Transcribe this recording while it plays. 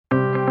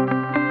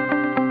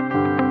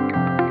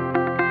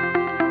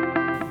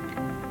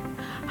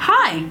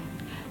Hi,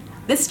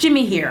 this is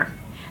Jimmy here.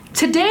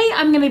 Today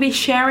I'm going to be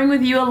sharing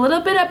with you a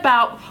little bit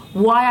about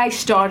why I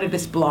started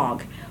this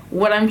blog,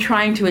 what I'm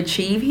trying to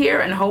achieve here,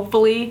 and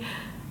hopefully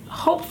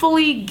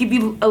give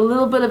you a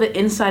little bit of an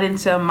insight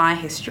into my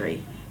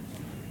history.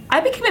 I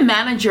became a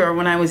manager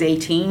when I was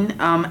 18.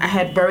 I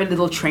had very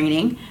little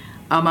training.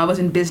 I was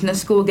in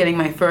business school getting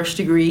my first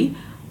degree,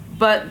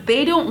 but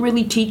they don't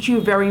really teach you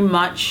very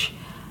much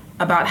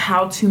about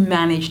how to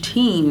manage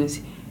teams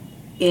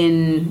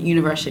in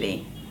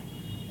university.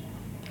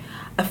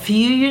 A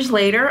few years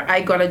later,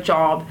 I got a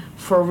job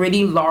for a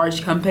really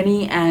large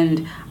company,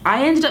 and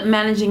I ended up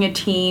managing a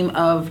team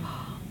of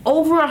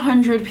over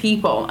 100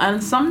 people,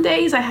 and some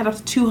days I had up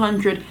to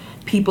 200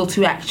 people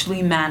to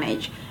actually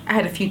manage. I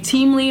had a few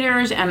team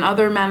leaders and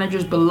other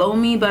managers below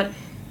me, but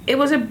it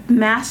was a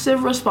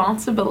massive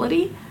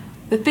responsibility.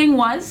 The thing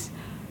was,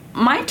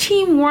 my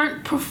team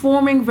weren't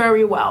performing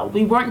very well.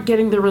 We weren't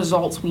getting the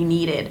results we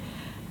needed.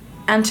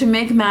 And to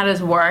make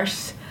matters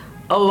worse,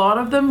 a lot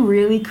of them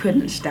really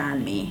couldn't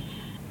stand me.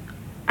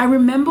 I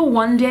remember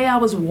one day I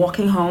was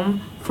walking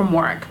home from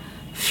work,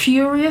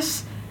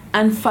 furious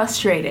and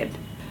frustrated,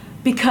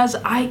 because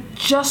I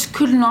just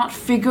could not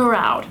figure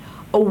out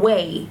a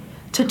way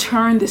to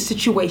turn this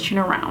situation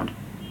around.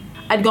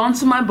 I'd gone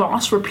to my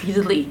boss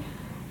repeatedly.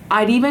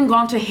 I'd even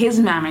gone to his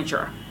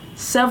manager.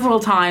 Several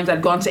times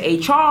I'd gone to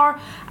HR.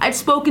 I'd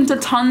spoken to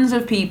tons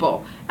of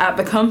people at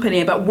the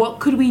company about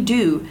what could we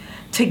do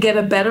to get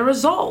a better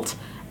result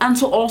and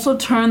to also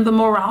turn the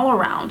morale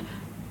around.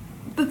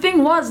 The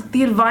thing was,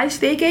 the advice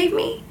they gave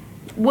me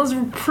was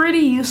pretty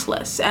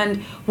useless,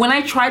 and when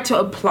I tried to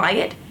apply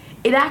it,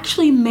 it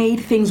actually made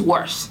things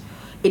worse.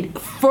 It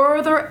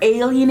further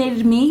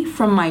alienated me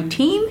from my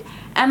team,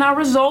 and our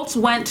results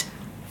went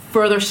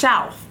further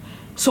south.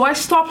 So I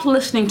stopped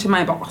listening to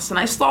my boss, and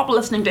I stopped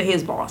listening to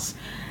his boss.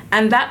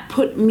 And that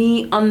put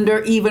me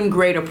under even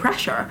greater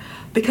pressure,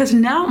 because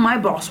now my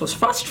boss was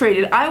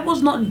frustrated. I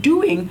was not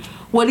doing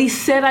what he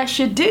said I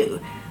should do.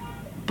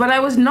 But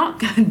I was not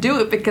going to do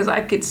it because I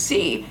could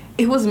see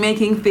it was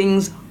making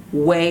things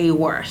way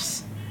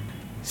worse.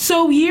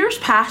 So years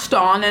passed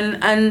on,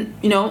 and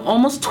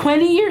almost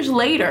 20 years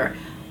later,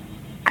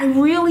 I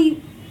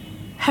really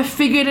have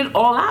figured it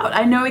all out.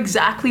 I know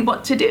exactly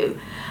what to do.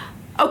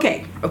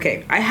 Okay,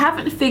 I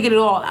haven't figured it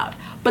all out,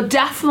 but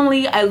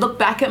definitely I look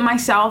back at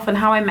myself and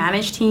how I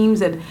manage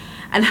teams and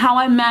how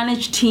I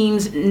manage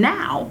teams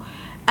now.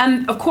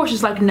 And of course,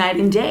 it's like night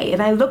and day.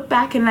 And I look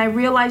back and I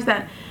realize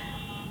that,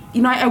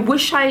 I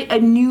wish I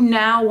knew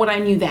now what I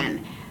knew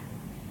then.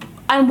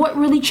 And what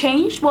really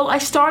changed? Well, I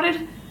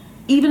started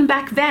even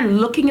back then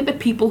looking at the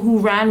people who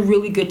ran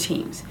really good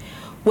teams,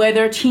 where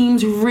their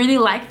teams really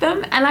liked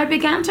them, and I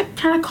began to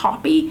kind of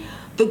copy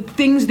the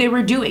things they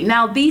were doing.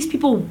 Now, these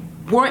people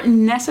weren't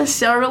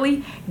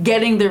necessarily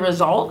getting the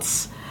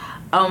results.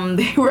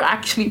 They were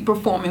actually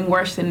performing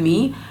worse than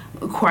me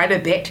quite a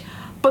bit,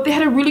 but they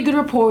had a really good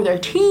rapport with their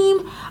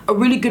team, a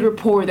really good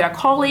rapport with their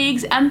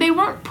colleagues, and they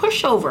weren't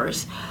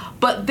pushovers,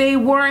 but they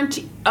weren't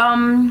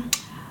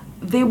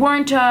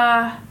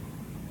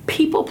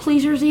people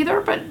pleasers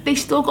either, but they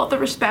still got the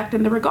respect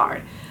and the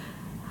regard.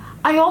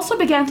 I also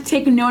began to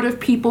take note of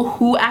people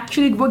who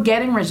actually were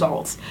getting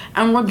results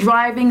and were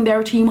driving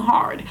their team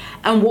hard,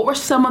 and what were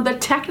some of the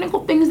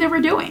technical things they were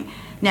doing.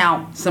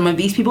 Now, some of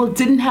these people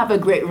didn't have a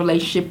great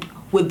relationship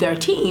with their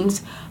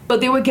teams,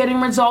 but they were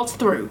getting results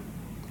through.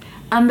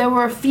 And there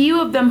were a few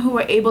of them who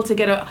were able to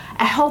get a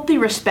healthy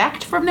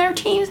respect from their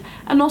teams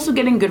and also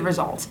getting good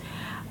results.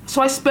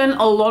 So I spent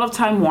a lot of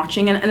time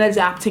watching and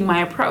adapting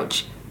my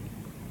approach.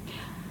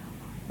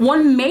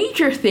 One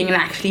major thing that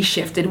actually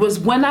shifted was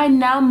when I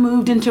now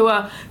moved into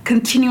a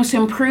continuous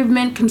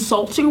improvement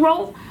consulting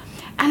role.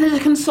 And as a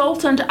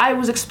consultant, I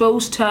was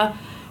exposed to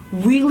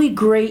really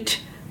great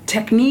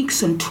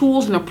techniques and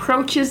tools and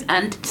approaches,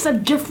 and just a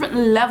different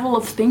level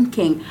of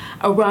thinking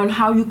around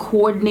how you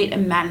coordinate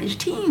and manage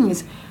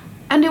teams.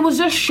 And it was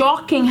just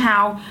shocking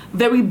how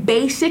very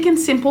basic and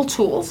simple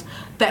tools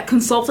that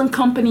consultant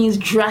companies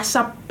dress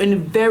up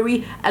in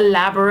very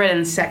elaborate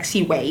and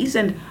sexy ways,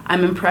 and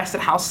I'm impressed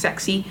at how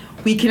sexy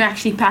we can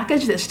actually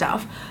package this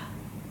stuff.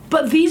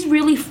 But these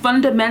really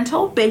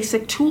fundamental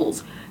basic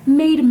tools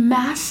made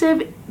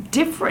massive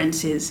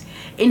differences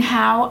in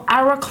how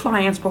our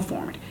clients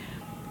performed.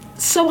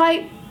 So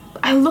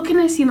I look and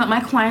I see that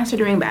my clients are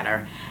doing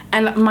better,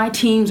 and my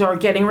teams are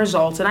getting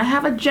results, and I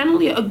have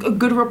generally a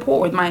good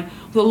rapport with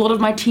a lot of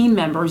my team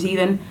members,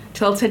 even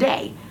till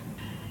today.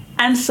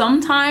 And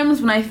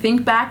sometimes when I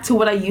think back to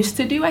what I used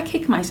to do, I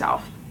kick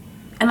myself,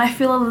 and I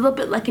feel a little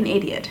bit like an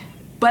idiot.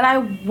 But I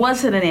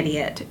wasn't an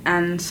idiot,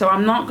 and so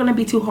I'm not going to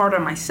be too hard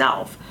on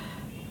myself,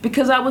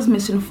 because I was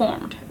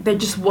misinformed. There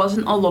just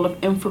wasn't a lot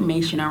of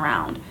information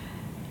around.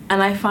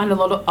 And I find a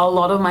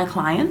lot of my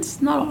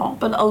clients, not all,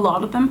 but a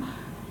lot of them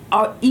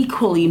are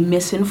equally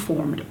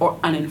misinformed or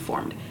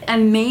uninformed.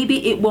 And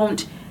maybe it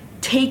won't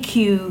take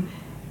you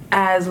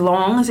as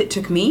long as it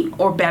took me,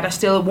 or better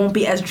still, it won't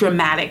be as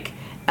dramatic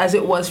as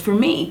it was for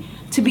me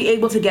to be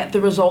able to get the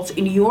results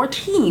in your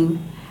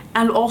team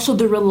and also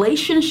the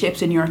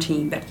relationships in your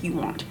team that you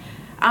want.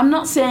 I'm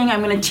not saying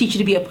I'm going to teach you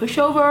to be a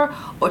pushover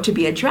or to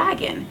be a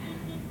dragon,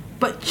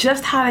 but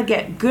just how to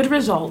get good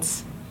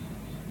results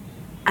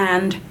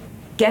and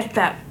get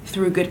that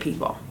through good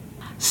people.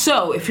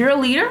 So if you're a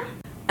leader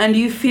and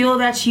you feel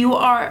that you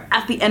are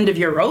at the end of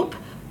your rope,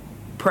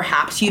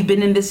 perhaps you've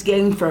been in this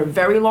game for a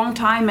very long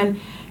time and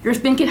you're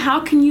thinking, how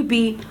can you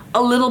be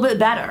a little bit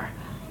better?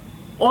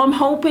 Well, I'm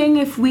hoping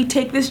if we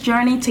take this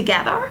journey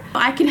together,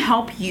 I can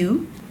help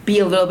you be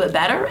a little bit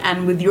better,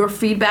 and with your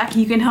feedback,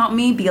 you can help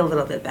me be a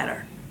little bit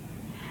better.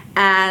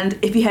 And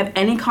if you have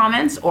any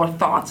comments or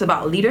thoughts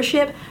about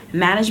leadership,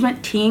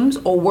 management, teams,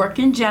 or work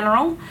in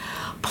general,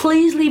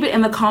 please leave it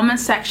in the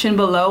comments section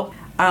below.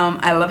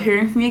 I love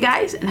hearing from you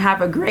guys, and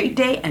have a great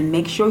day, and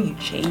make sure you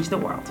change the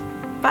world.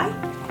 Bye.